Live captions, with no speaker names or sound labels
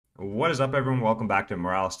What is up, everyone? Welcome back to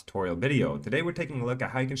Moralis tutorial video. Today we're taking a look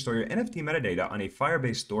at how you can store your NFT metadata on a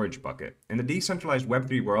Firebase storage bucket. In the decentralized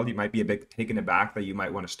Web3 world, you might be a bit taken aback that you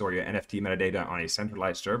might want to store your NFT metadata on a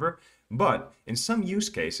centralized server. But in some use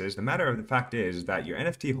cases, the matter of the fact is that your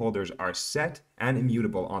NFT holders are set and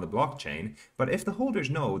immutable on the blockchain. But if the holders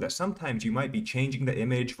know that sometimes you might be changing the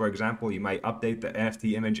image, for example, you might update the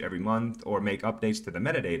NFT image every month or make updates to the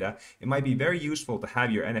metadata, it might be very useful to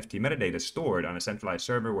have your NFT metadata stored on a centralized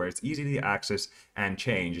server where it's easy to access and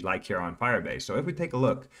change, like here on Firebase. So if we take a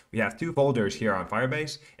look, we have two folders here on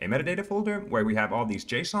Firebase, a metadata folder where we have all these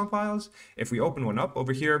JSON files. If we open one up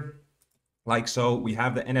over here, like so, we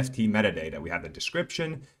have the NFT metadata. We have the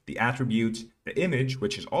description, the attributes, the image,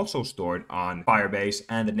 which is also stored on Firebase,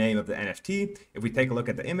 and the name of the NFT. If we take a look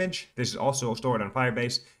at the image, this is also stored on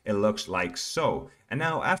Firebase. It looks like so. And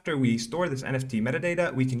now after we store this NFT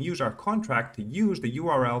metadata, we can use our contract to use the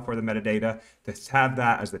URL for the metadata to have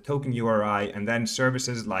that as the token URI, and then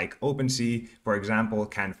services like OpenSea, for example,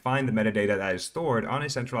 can find the metadata that is stored on a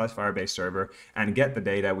centralized Firebase server and get the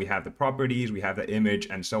data. We have the properties, we have the image,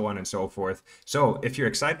 and so on and so forth. So if you're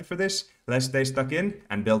excited for this, let's stay stuck in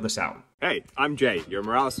and build this out. Hey, I'm Jay, your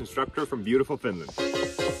Moralis instructor from beautiful Finland.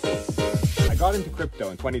 I got into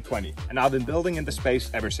crypto in 2020, and I've been building in the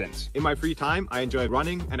space ever since. In my free time, I enjoy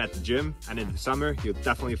running and at the gym, and in the summer, you'll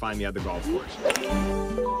definitely find me at the golf course.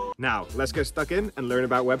 Now, let's get stuck in and learn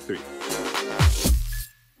about Web3.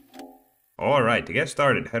 Alright, to get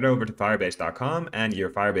started, head over to firebase.com and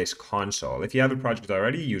your Firebase console. If you have a project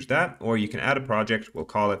already, use that, or you can add a project. We'll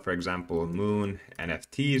call it, for example, Moon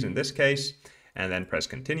NFTs in this case, and then press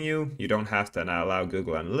continue. You don't have to now allow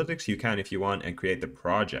Google Analytics. You can if you want, and create the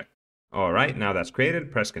project. Alright, now that's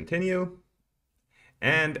created, press continue.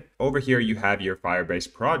 And over here you have your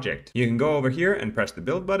Firebase project. You can go over here and press the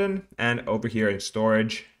build button, and over here in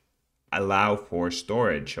storage, allow for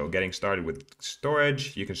storage. So getting started with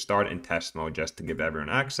storage, you can start in test mode just to give everyone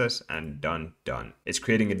access, and done. It's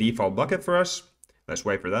creating a default bucket for us. Let's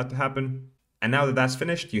wait for that to happen. And now that that's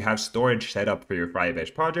finished, you have storage set up for your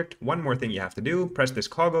Firebase project. One more thing you have to do, press this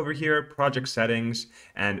cog over here, project settings,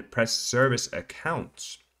 and press service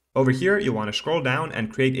accounts. Over here, you'll want to scroll down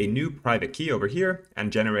and create a new private key over here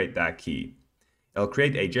and generate that key. It'll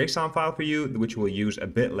create a JSON file for you, which we'll use a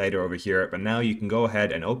bit later over here, but now you can go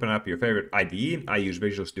ahead and open up your favorite IDE. I use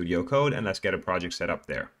Visual Studio Code, and let's get a project set up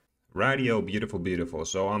there. Rightio, beautiful.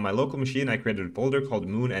 So on my local machine, I created a folder called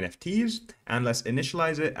Moon NFTs, and let's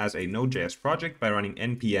initialize it as a Node.js project by running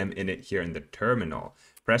npm init here in the terminal.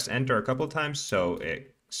 Press enter a couple times so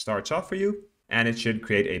it starts off for you, and it should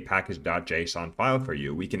create a package.json file for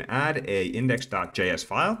you. We can add a index.js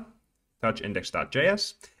file, touch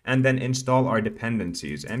index.js, and then install our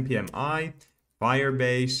dependencies, npm I,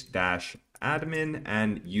 firebase-admin,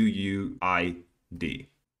 and uuid.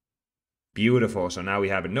 Beautiful. So now we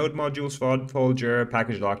have a node modules folder,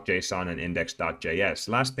 package.json, and index.js.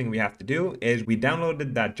 Last thing we have to do is we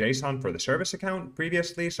downloaded that JSON for the service account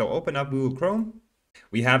previously. So open up Google Chrome.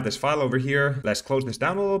 We have this file over here. Let's close this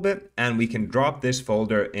down a little bit, and we can drop this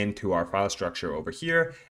folder into our file structure over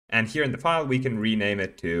here. And here in the file, we can rename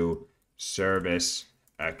it to service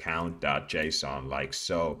account.json, like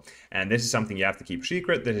so. And this is something you have to keep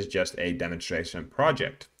secret. This is just a demonstration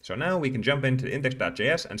project. So now we can jump into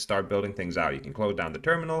index.js and start building things out. You can close down the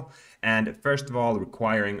terminal, and first of all,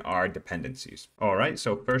 requiring our dependencies. All right,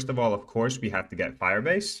 so first of all, of course, we have to get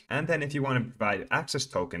Firebase. And then if you want to provide access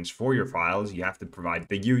tokens for your files, you have to provide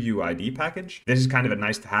the UUID package. This is kind of a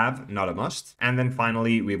nice to have, not a must. And then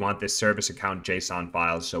finally, we want this service account JSON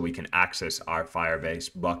file so we can access our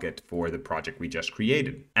Firebase bucket for the project we just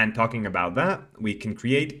created. And talking about that, we can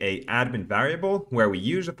create a admin variable where we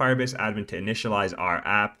use a Firebase admin to initialize our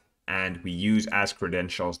app, and we use as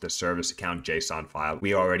credentials the service account JSON file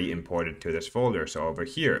we already imported to this folder, so over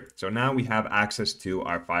here. So now we have access to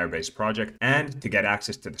our Firebase project, and to get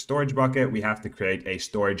access to the storage bucket, we have to create a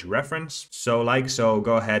storage reference. So like so,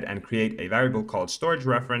 go ahead and create a variable called storage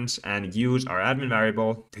reference and use our admin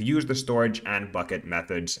variable to use the storage and bucket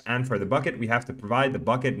methods. And for the bucket, we have to provide the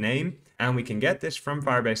bucket name, and we can get this from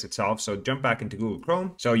Firebase itself. So jump back into Google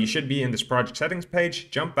Chrome. So you should be in this project settings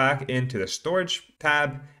page, jump back into the storage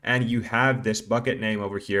tab, and you have this bucket name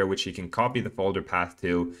over here, which you can copy the folder path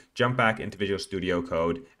to, jump back into Visual Studio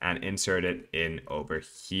Code and insert it in over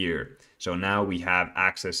here. So now we have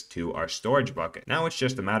access to our storage bucket. Now it's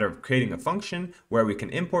just a matter of creating a function where we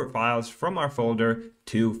can import files from our folder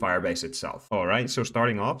to Firebase itself. All right, so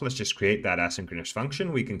starting off, let's just create that asynchronous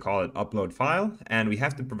function. We can call it upload file, and we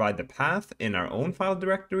have to provide the path in our own file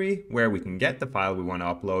directory where we can get the file we want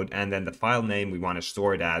to upload, and then the file name we want to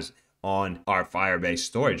store it as on our Firebase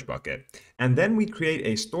storage bucket. And then we create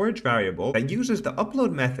a storage variable that uses the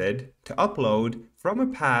upload method to upload from a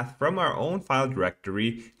path from our own file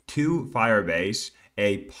directory to Firebase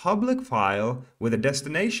a public file with a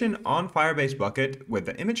destination on Firebase bucket with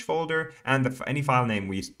the image folder and any file name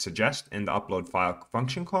we suggest in the upload file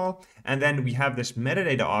function call. And then we have this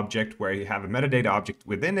metadata object where you have a metadata object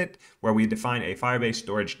within it where we define a Firebase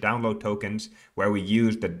storage download tokens where we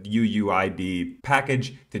use the UUID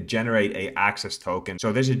package to generate a access token.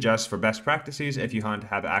 So this is just for best practices. If you want to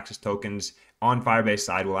have access tokens on Firebase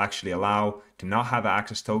side, will actually allow to not have an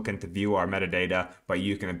access token to view our metadata, but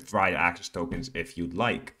you can provide access tokens if you'd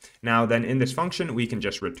like. Now then in this function, we can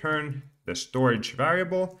just return the storage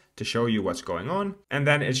variable to show you what's going on. And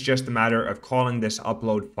then it's just a matter of calling this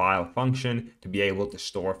upload file function to be able to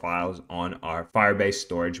store files on our Firebase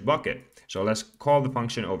storage bucket. So let's call the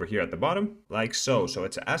function over here at the bottom like so. So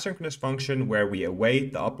it's an asynchronous function where we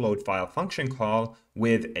await the upload file function call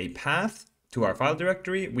with a path to our file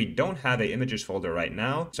directory. We don't have a images folder right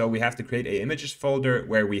now, so we have to create a images folder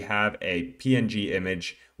where we have a PNG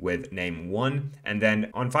image with name 1, and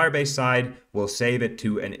then on Firebase side we'll save it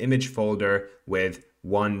to an image folder with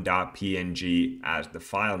 1.png as the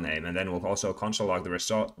file name, and then we'll also console log the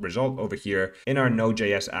result over here in our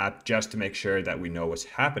Node.js app just to make sure that we know what's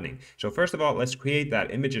happening. So first of all, let's create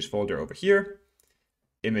that images folder over here.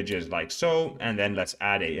 Images like so, and then let's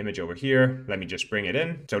add a image over here. Let me just bring it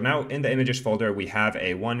in. So now in the images folder we have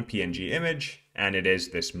a 1 PNG image and it is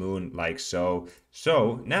this moon like so.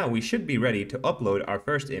 So now we should be ready to upload our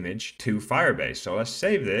first image to Firebase. So let's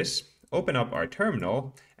save this, open up our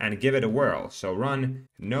terminal and give it a whirl. So run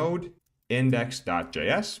node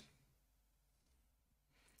index.js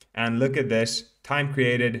and look at this. Time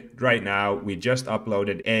created right now. We just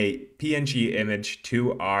uploaded a PNG image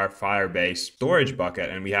to our Firebase storage bucket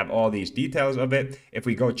and we have all these details of it. If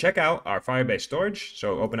we go check out our Firebase storage,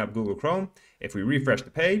 so open up Google Chrome, if we refresh the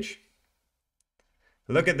page,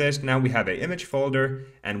 look at this. Now we have an image folder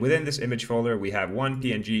and within this image folder we have 1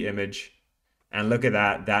 PNG image. And look at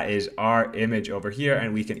that, that is our image over here,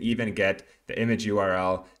 and we can even get the image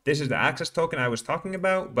URL. This is the access token I was talking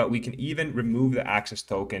about, but we can even remove the access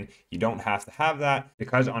token. You don't have to have that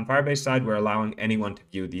because on Firebase side, we're allowing anyone to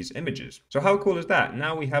view these images. So how cool is that?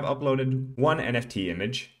 Now we have uploaded one NFT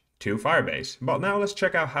image to Firebase. But now let's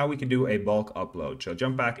check out how we can do a bulk upload. So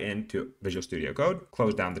jump back into Visual Studio Code,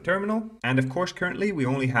 close down the terminal. And of course, currently we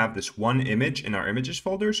only have this one image in our images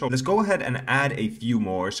folder. So let's go ahead and add a few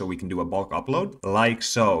more so we can do a bulk upload like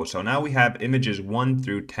so. So now we have images 1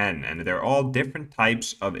 through 10, and they're all different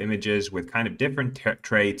types of images with kind of different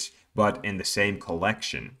traits, but in the same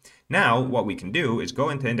collection. Now, what we can do is go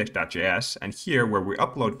into index.js, and here where we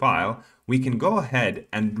upload file, we can go ahead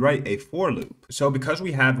and write a for loop. So because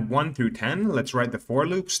we have 1 through 10, let's write the for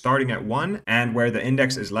loop starting at 1, and where the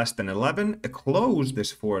index is less than 11, close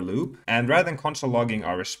this for loop. And rather than console logging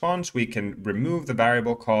our response, we can remove the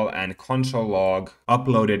variable call and console log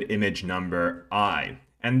uploaded image number I.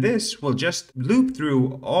 And this will just loop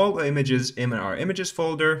through all the images in our images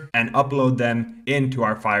folder and upload them into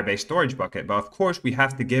our Firebase storage bucket. But of course, we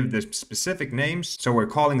have to give this specific names. So we're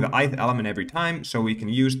calling the ith element every time. So we can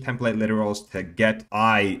use template literals to get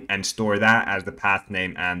I and store that as the path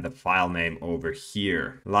name and the file name over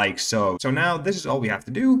here, like so. So now this is all we have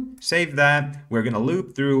to do. Save that. We're going to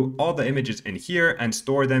loop through all the images in here and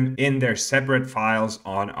store them in their separate files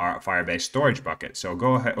on our Firebase storage bucket. So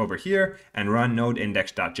go ahead over here and run node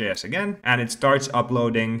index.js again, and it starts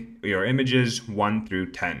uploading your images 1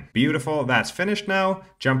 through 10. Beautiful, that's finished now.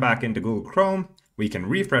 Jump back into Google Chrome. We can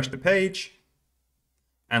refresh the page.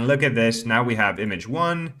 And look at this. Now we have image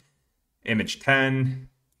 1, image 10,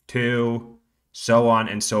 2, so on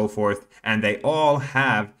and so forth. And they all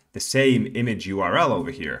have the same image URL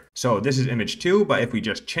over here. So this is image 2, but if we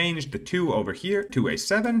just change the 2 over here to a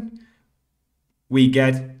 7, we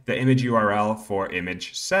get the image URL for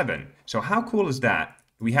image 7. So how cool is that?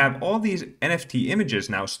 We have all these NFT images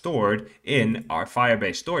now stored in our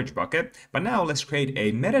Firebase storage bucket, but now let's create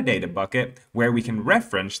a metadata bucket where we can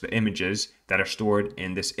reference the images that are stored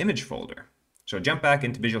in this image folder. So jump back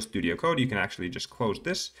into Visual Studio Code. You can actually just close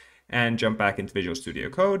this and jump back into Visual Studio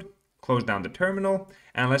Code, close down the terminal,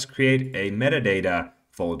 and let's create a metadata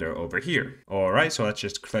folder over here. All right, so let's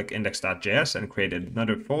just click index.js and create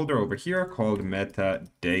another folder over here called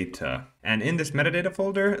metadata. And in this metadata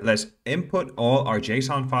folder, let's input all our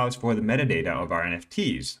JSON files for the metadata of our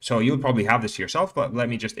NFTs. So you'll probably have this yourself, but let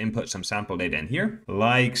me just input some sample data in here,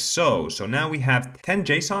 like so. So now we have 10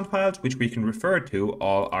 JSON files, which we can refer to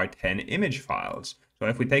all our 10 image files. So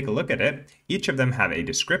if we take a look at it, each of them have a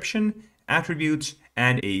description, attributes,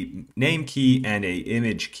 and a name key and a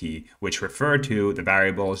image key, which refer to the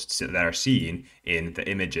variables that are seen in the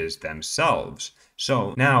images themselves.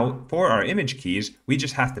 So now for our image keys, we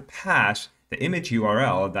just have to pass the image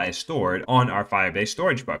URL that is stored on our Firebase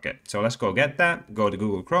storage bucket. So let's go get that, go to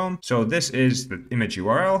Google Chrome. So this is the image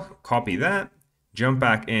URL, copy that, jump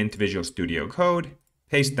back into Visual Studio Code,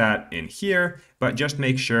 paste that in here, but just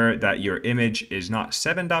make sure that your image is not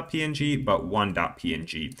 7.png, but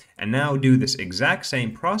 1.png. And now do this exact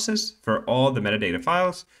same process for all the metadata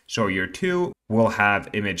files. So your 2 will have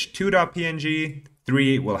image 2.png,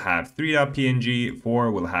 3 will have 3.png,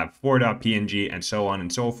 4 will have 4.png, and so on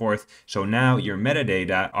and so forth. So now your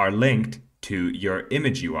metadata are linked to your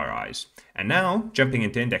image URIs. And now, jumping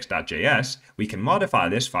into index.js, we can modify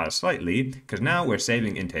this file slightly, because now we're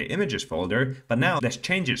saving into an images folder, but now let's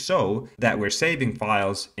change it so that we're saving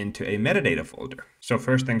files into a metadata folder. So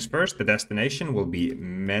first things first, the destination will be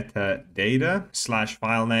metadata /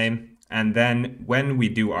 file name. And then when we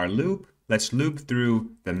do our loop, let's loop through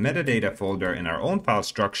the metadata folder in our own file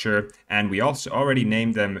structure, and we also already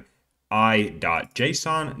named them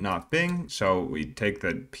i.json, not Bing. So we take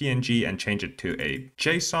the PNG and change it to a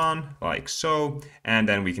JSON like so, and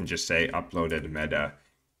then we can just say uploaded meta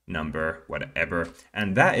number, whatever.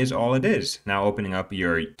 And that is all it is. Now opening up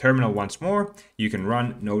your terminal once more, you can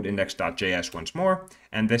run node-index.js once more,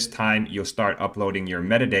 and this time you'll start uploading your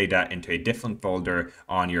metadata into a different folder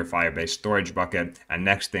on your Firebase storage bucket. And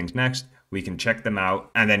next things next, we can check them out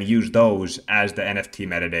and then use those as the NFT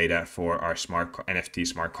metadata for our NFT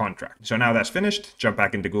smart contract. So now that's finished, jump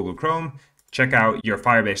back into Google Chrome, check out your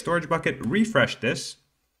Firebase storage bucket, refresh this,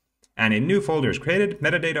 and a new folder is created,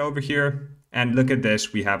 metadata over here. And look at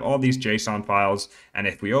this, we have all these JSON files. And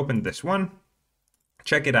if we open this one,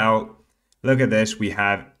 check it out. Look at this, we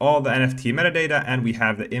have all the NFT metadata and we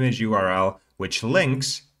have the image URL, which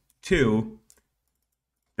links to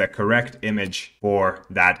the correct image for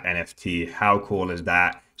that NFT. How cool is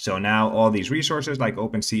that? So now all these resources like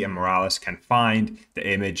OpenSea and Moralis can find the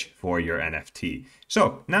image for your NFT.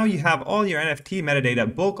 So now you have all your NFT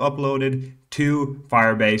metadata bulk uploaded to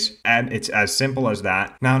Firebase, and it's as simple as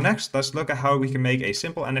that. Now next, let's look at how we can make a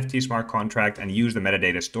simple NFT smart contract and use the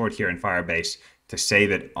metadata stored here in Firebase to save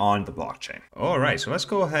it on the blockchain. All right, so let's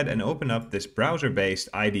go ahead and open up this browser-based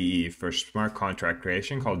IDE for smart contract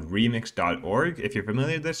creation called remix.org. If you're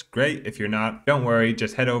familiar with this, great. If you're not, don't worry,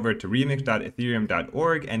 just head over to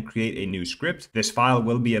remix.ethereum.org and create a new script. This file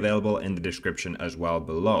will be available in the description as well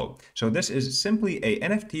below. So this is simply a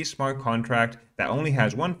NFT smart contract that only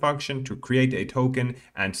has one function: to create a token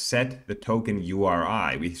and set the token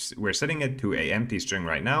URI. We're setting it to an empty string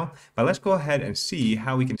right now, but let's go ahead and see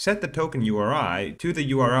how we can set the token URI to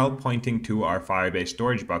the URL pointing to our Firebase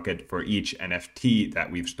storage bucket for each NFT that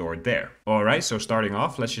we've stored there. All right, so starting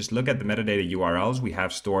off, let's just look at the metadata URLs we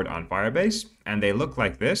have stored on Firebase, and they look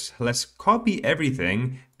like this. Let's copy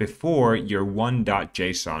everything before your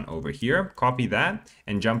 1.json over here. Copy that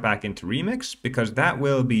and jump back into Remix, because that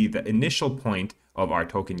will be the initial point of our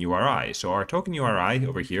token URI. So our token URI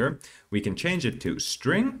over here, we can change it to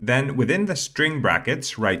string. Then within the string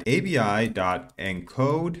brackets, write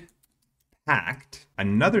abi.encode packed,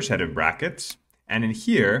 another set of brackets. And in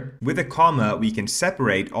here, with a comma, we can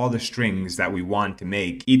separate all the strings that we want to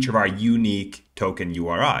make each of our unique token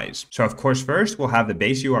URIs. So of course, first we'll have the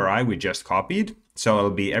base URI we just copied. So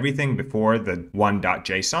it'll be everything before the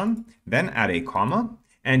 1.json, then add a comma.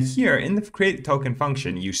 And here in the create token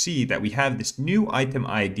function, you see that we have this new item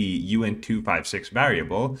ID uint256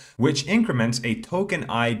 variable, which increments a token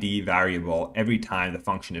ID variable every time the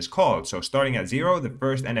function is called. So starting at 0, the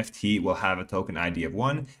first NFT will have a token ID of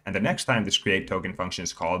 1, and the next time this create token function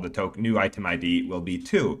is called, the new item ID will be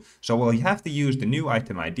 2. So we'll have to use the new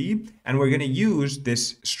item ID, and we're going to use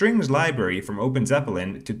this strings library from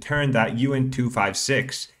OpenZeppelin to turn that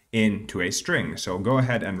uint256 into a string. So go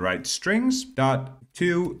ahead and write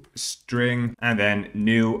strings.toString and then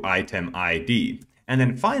new item ID. And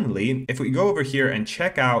then finally, if we go over here and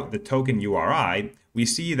check out the token URI, we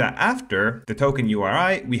see that after the token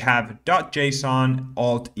URI, we have .json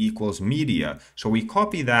alt equals media. So we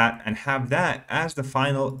copy that and have that as the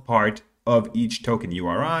final part of each token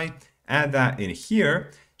URI, add that in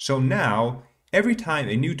here. So now, every time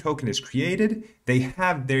a new token is created, they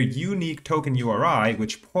have their unique token URI,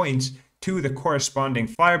 which points to the corresponding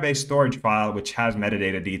Firebase storage file, which has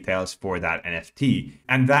metadata details for that NFT.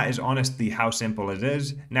 And that is honestly how simple it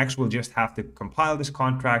is. Next, we'll just have to compile this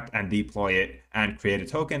contract and deploy it and create a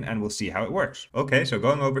token, and we'll see how it works. Okay, so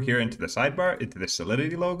going over here into the sidebar, into the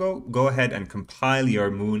Solidity logo, go ahead and compile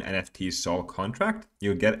your Moon NFT Sol contract.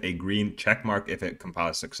 You'll get a green check mark if it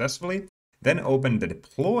compiles successfully. Then open the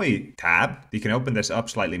deploy tab. You can open this up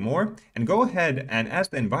slightly more and go ahead and as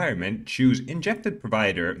the environment, choose injected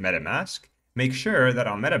provider MetaMask. Make sure that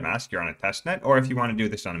on MetaMask you're on a testnet, or if you want to do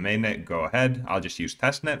this on a mainnet, go ahead. I'll just use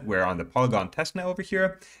testnet. We're on the Polygon testnet over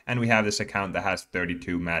here, and we have this account that has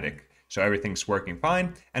 32 Matic. So everything's working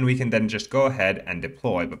fine, and we can then just go ahead and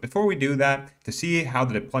deploy. But before we do that, to see how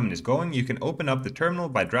the deployment is going, you can open up the terminal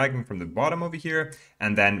by dragging from the bottom over here,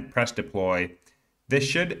 and then press deploy. This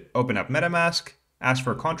should open up MetaMask. Ask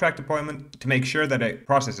for a contract deployment. To make sure that it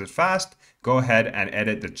processes fast, go ahead and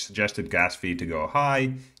edit the suggested gas fee to go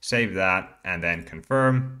high, save that, and then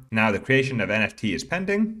confirm. Now the creation of NFT is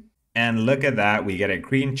pending. And look at that, we get a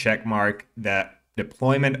green check mark that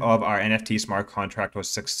deployment of our NFT smart contract was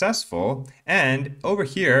successful. And over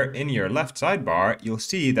here in your left sidebar, you'll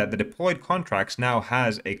see that the deployed contracts now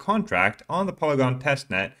has a contract on the Polygon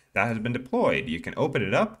testnet that has been deployed. You can open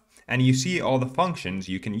it up and you see all the functions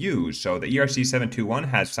you can use. So the ERC721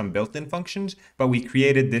 has some built-in functions, but we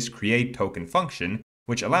created this create token function,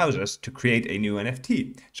 which allows us to create a new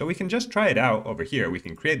NFT. So we can just try it out over here. We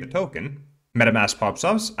can create the token. MetaMask pops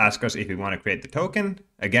up, asks us if we want to create the token.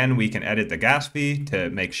 Again, we can edit the gas fee to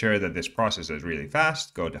make sure that this process is really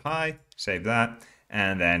fast. Go to high, save that,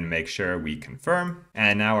 and then make sure we confirm.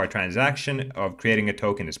 And now our transaction of creating a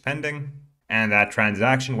token is pending. And that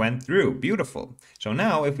transaction went through. Beautiful. So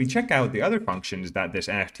now if we check out the other functions that this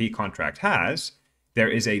NFT contract has, there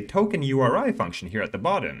is a token URI function here at the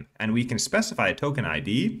bottom, and we can specify a token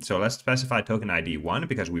ID. So let's specify token ID 1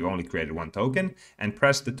 because we've only created one token, and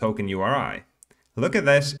press the token URI. Look at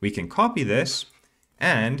this. We can copy this,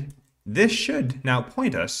 and this should now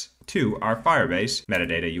point us to our Firebase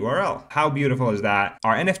metadata URL. How beautiful is that?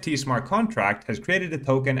 Our NFT smart contract has created a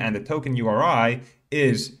token, and the token URI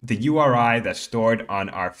is the URI that's stored on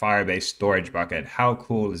our Firebase storage bucket. How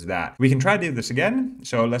cool is that? We can try to do this again.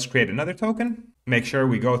 So let's create another token. Make sure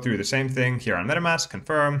we go through the same thing here on MetaMask,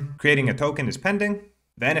 confirm. Creating a token is pending.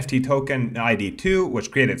 The NFT token ID 2 was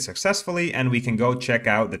created successfully, and we can go check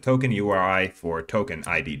out the token URI for token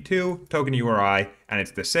ID 2, token URI, and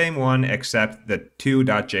it's the same one except the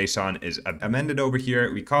 2.json is amended over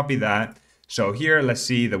here. We copy that. So here, let's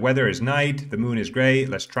see, the weather is night, the moon is gray.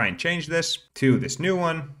 Let's try and change this to this new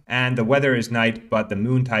one. And the weather is night, but the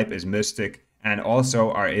moon type is mystic. And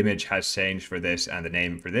also our image has changed for this, and the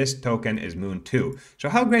name for this token is Moon2. So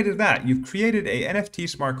how great is that? You've created a NFT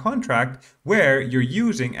smart contract where you're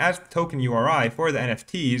using as token URI for the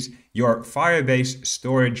NFTs your Firebase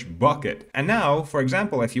storage bucket. And now, for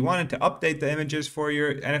example, if you wanted to update the images for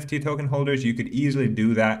your NFT token holders, you could easily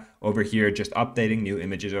do that over here, just updating new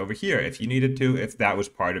images over here if you needed to, if that was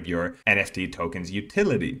part of your NFT tokens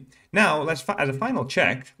utility. Now, as a final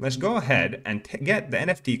check, let's go ahead and get the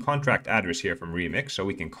NFT contract address here from Remix so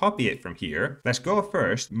we can copy it from here. Let's go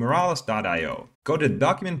first, moralis.io. Go to the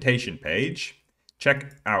documentation page,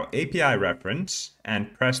 check our API reference,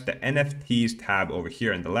 and press the NFTs tab over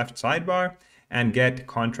here in the left sidebar and get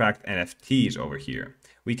contract NFTs over here.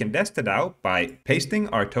 We can test it out by pasting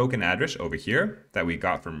our token address over here that we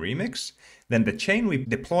got from Remix. Then the chain we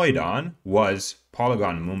deployed on was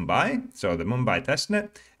Polygon Mumbai, so the Mumbai testnet.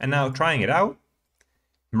 And now trying it out,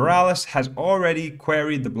 Moralis has already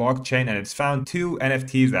queried the blockchain and it's found 2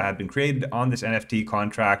 NFTs that have been created on this NFT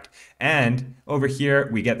contract. And over here,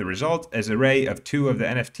 we get the result as an array of 2 of the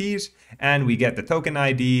NFTs, and we get the token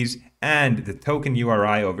IDs, and the token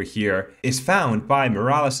URI over here is found by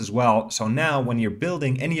Moralis as well. So now when you're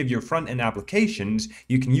building any of your front-end applications,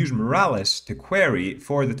 you can use Moralis to query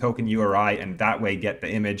for the token URI and that way get the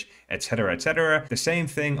image, etc., etc. The same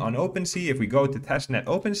thing on OpenSea. If we go to testnet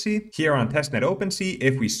OpenSea, here on testnet OpenSea,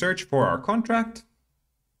 if we search for our contract,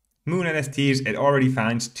 Moon NFTs, it already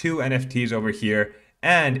finds 2 NFTs over here,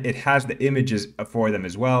 and it has the images for them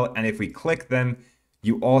as well. And if we click them,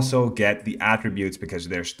 you also get the attributes because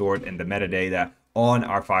they're stored in the metadata on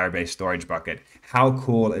our Firebase storage bucket. How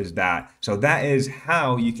cool is that? So that is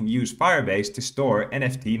how you can use Firebase to store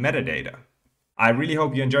NFT metadata. I really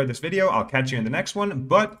hope you enjoyed this video. I'll catch you in the next one.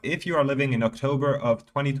 But if you are living in October of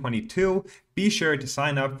 2022, be sure to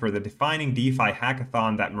sign up for the Defining DeFi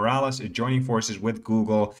Hackathon that Moralis is joining forces with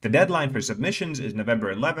Google. The deadline for submissions is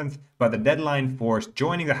November 11th, but the deadline for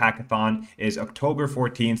joining the hackathon is October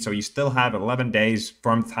 14th. So you still have 11 days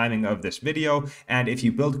from the timing of this video. And if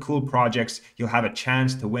you build cool projects, you'll have a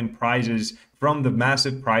chance to win prizes from the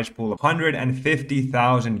massive prize pool of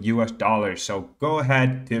 $150,000 US. So go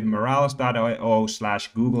ahead to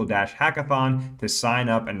moralis.io/Google-hackathon to sign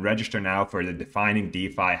up and register now for the Defining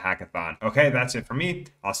DeFi Hackathon. Okay, that's it for me.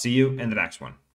 I'll see you in the next one.